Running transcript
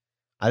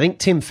I think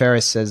Tim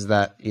Ferriss says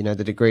that,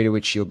 the degree to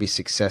which you'll be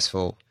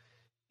successful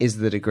is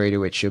the degree to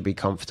which you'll be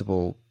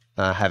comfortable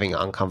having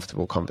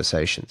uncomfortable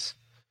conversations.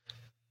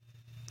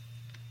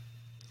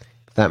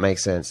 If that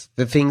makes sense.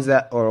 The things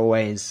that are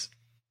always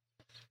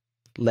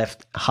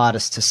left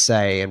hardest to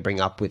say and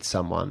bring up with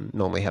someone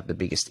normally have the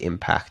biggest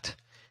impact.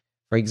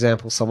 For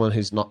example, someone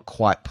who's not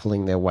quite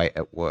pulling their weight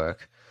at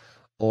work,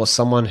 or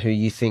someone who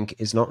you think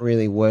is not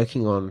really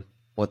working on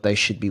what they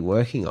should be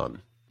working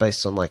on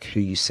based on like who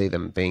you see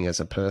them being as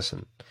a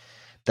person.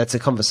 That's a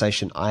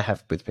conversation I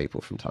have with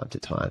people from time to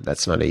time.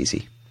 That's not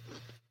easy.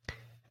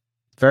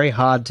 Very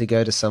hard to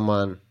go to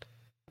someone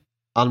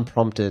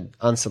unprompted,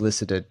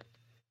 unsolicited,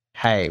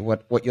 hey,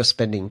 what you're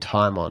spending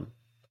time on,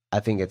 I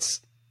think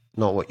it's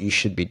not what you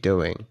should be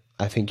doing.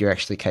 I think you're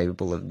actually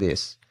capable of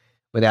this,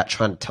 without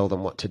trying to tell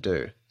them what to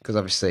do. Because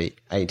obviously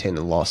 18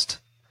 and Lost,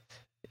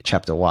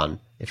 chapter 1,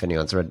 if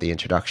anyone's read the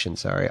introduction,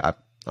 sorry,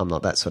 I'm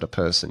not that sort of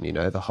person,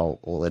 the whole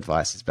all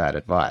advice is bad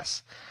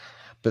advice.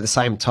 But at the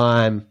same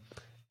time,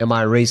 am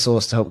I a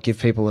resource to help give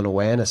people an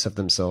awareness of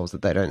themselves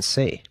that they don't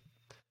see?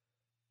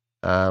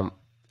 And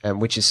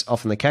which is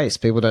often the case.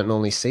 People don't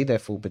normally see their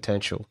full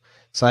potential.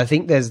 So I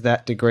think there's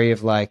that degree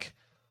of like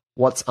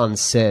what's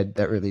unsaid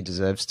that really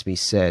deserves to be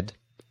said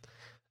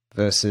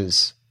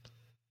versus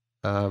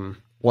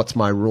what's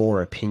my raw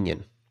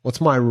opinion.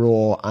 What's my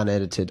raw,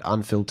 unedited,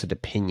 unfiltered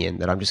opinion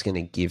that I'm just going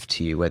to give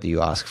to you whether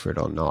you ask for it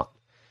or not?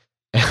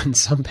 And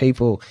some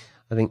people,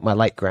 I think my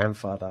late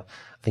grandfather,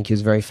 I think he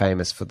was very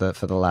famous for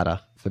the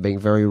latter, for being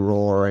very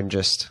raw and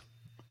just,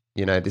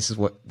 this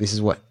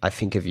is what I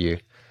think of you,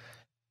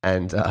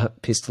 and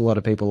pissed a lot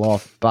of people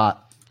off. But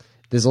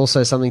there's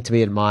also something to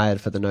be admired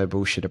for the no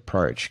bullshit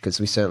approach, because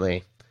we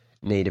certainly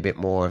need a bit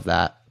more of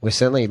that. We're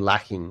certainly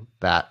lacking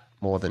that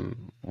more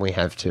than we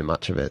have too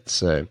much of it.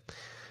 So.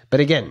 But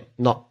again,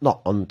 not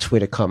on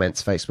Twitter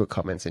comments, Facebook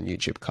comments, and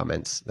YouTube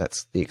comments.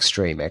 That's the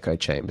extreme echo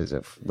chambers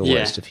of the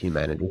worst of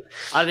humanity.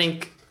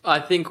 I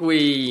think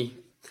we,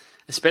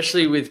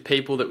 especially with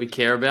people that we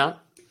care about,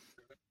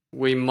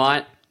 we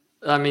might.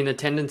 I mean, the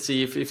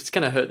tendency, if it's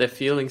going to hurt their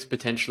feelings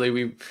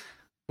potentially,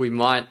 we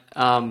might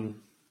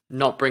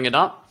not bring it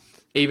up,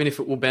 even if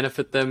it will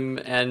benefit them,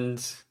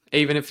 and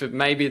even if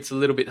maybe it's a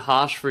little bit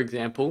harsh. For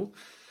example,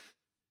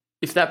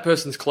 if that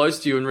person's close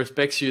to you and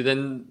respects you,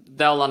 then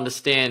they'll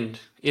understand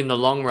in the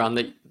long run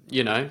that,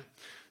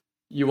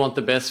 you want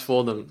the best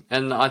for them.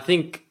 And I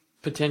think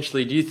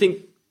potentially, do you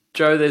think,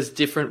 Joe, there's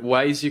different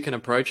ways you can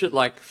approach it?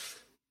 Like,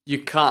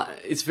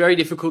 it's very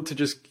difficult to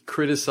just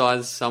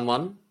criticize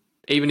someone,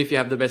 even if you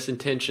have the best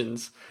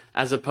intentions,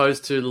 as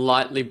opposed to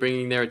lightly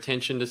bringing their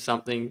attention to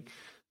something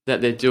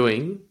that they're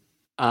doing,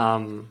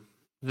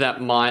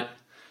 they might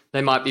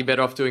be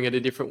better off doing it a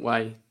different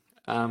way.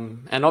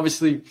 And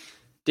obviously,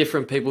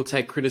 different people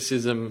take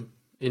criticism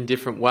in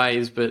different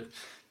ways, but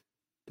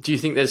do you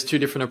think there's two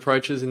different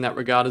approaches in that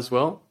regard as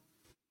well?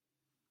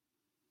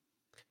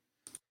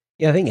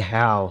 Yeah, I think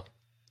how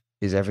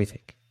is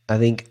everything. I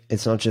think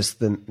it's not just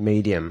the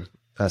medium.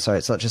 It's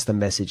not just the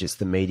message, it's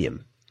the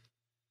medium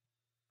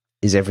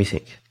is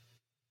everything.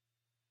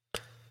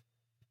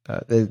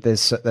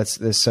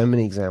 There's so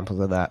many examples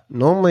of that.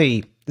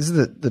 Normally, this is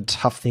the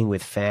tough thing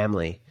with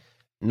family.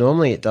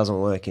 Normally, it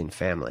doesn't work in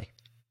family.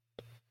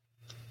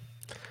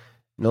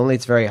 Normally,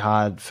 it's very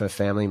hard for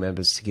family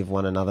members to give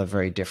one another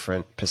very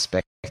different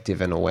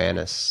perspective and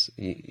awareness.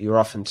 You're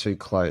often too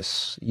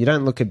close. You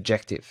don't look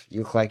objective.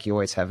 You look like you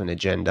always have an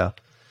agenda.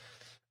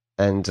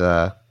 And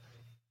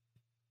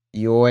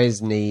you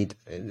always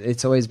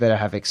it's always better to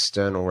have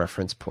external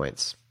reference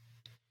points.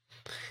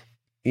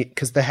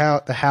 Because the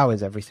how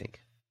is everything.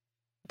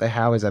 The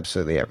how is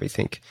absolutely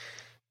everything.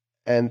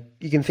 And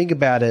you can think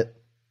about it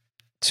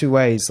two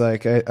ways.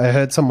 Like I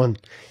heard someone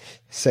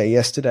say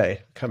yesterday,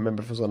 I can't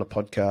remember if it was on a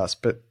podcast,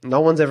 but no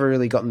one's ever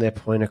really gotten their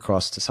point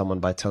across to someone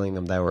by telling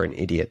them they were an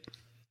idiot.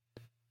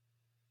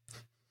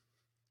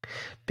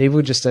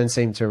 People just don't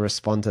seem to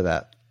respond to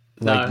that.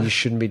 Like, no. You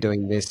shouldn't be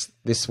doing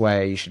this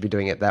way, you should be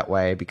doing it that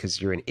way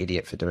because you're an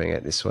idiot for doing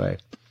it this way.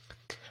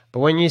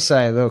 But when you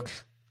say, look,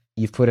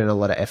 you've put in a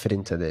lot of effort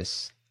into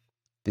this.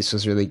 This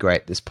was really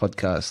great, this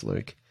podcast,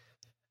 Luke.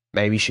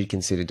 Maybe you should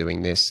consider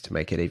doing this to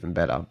make it even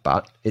better,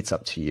 but it's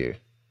up to you.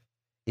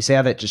 You see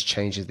how that just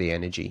changes the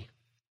energy?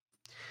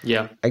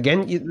 Yeah.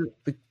 Again,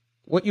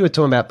 what you were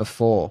talking about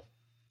before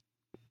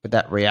with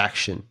that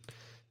reaction,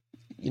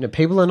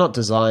 people are not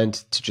designed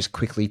to just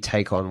quickly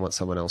take on what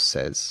someone else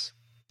says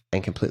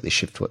and completely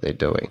shift what they're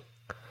doing.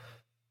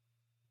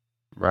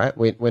 Right?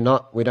 We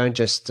don't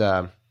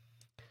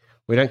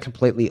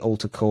completely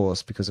alter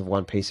course because of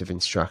one piece of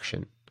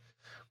instruction.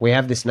 We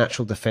have this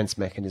natural defense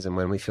mechanism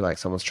when we feel like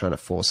someone's trying to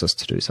force us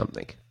to do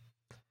something.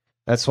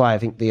 That's why I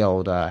think the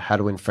old how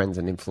to win friends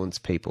and influence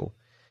people,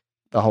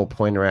 the whole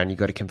point around you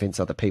got to convince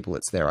other people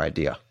it's their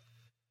idea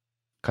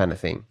kind of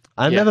thing.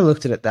 I've never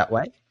looked at it that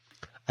way.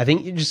 I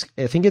think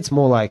it's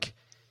more like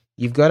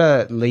you've got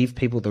to leave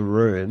people the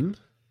room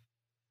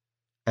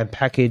and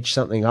package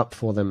something up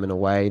for them in a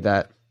way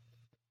that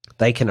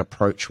they can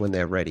approach when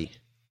they're ready.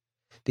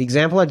 The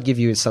example I'd give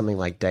you is something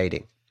like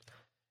dating.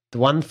 the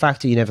one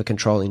factor you never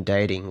control in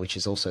dating, which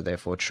is also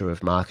therefore true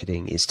of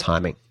marketing, is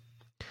timing.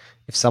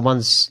 If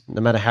someone's,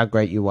 no matter how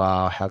great you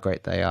are, how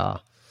great they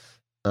are,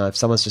 if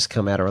someone's just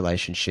come out of a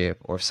relationship,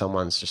 or if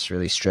someone's just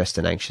really stressed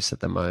and anxious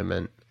at the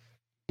moment,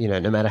 no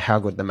matter how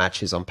good the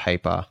match is on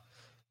paper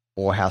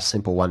or how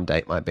simple one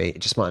date might be, it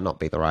just might not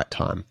be the right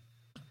time.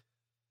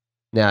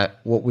 Now,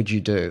 what would you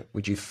do?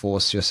 Would you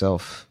force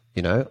yourself,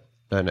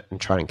 and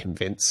try and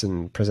convince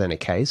and present a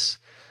case?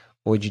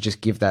 Or would you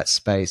just give that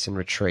space and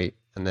retreat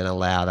and then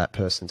allow that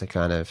person to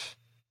kind of,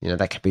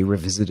 that could be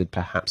revisited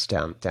perhaps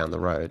down the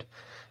road?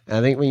 And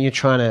I think when you're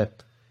trying to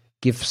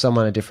give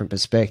someone a different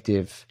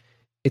perspective,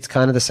 it's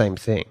kind of the same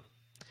thing.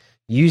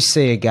 You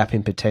see a gap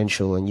in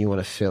potential and you want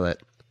to fill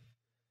it.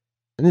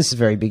 And this is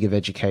very big of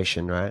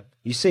education, right?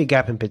 You see a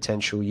gap in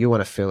potential, you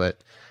want to fill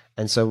it.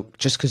 And so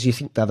just because you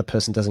think the other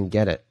person doesn't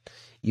get it,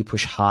 you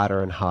push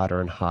harder and harder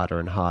and harder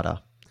and harder.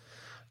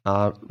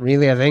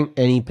 Really, I think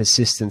any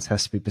persistence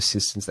has to be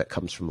persistence that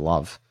comes from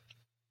love,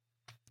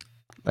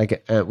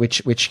 like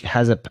which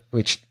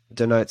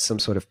denotes some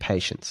sort of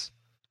patience,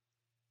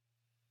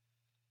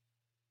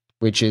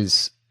 which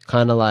is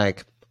kind of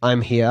like,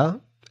 I'm here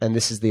and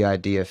this is the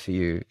idea for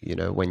you,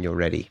 when you're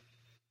ready.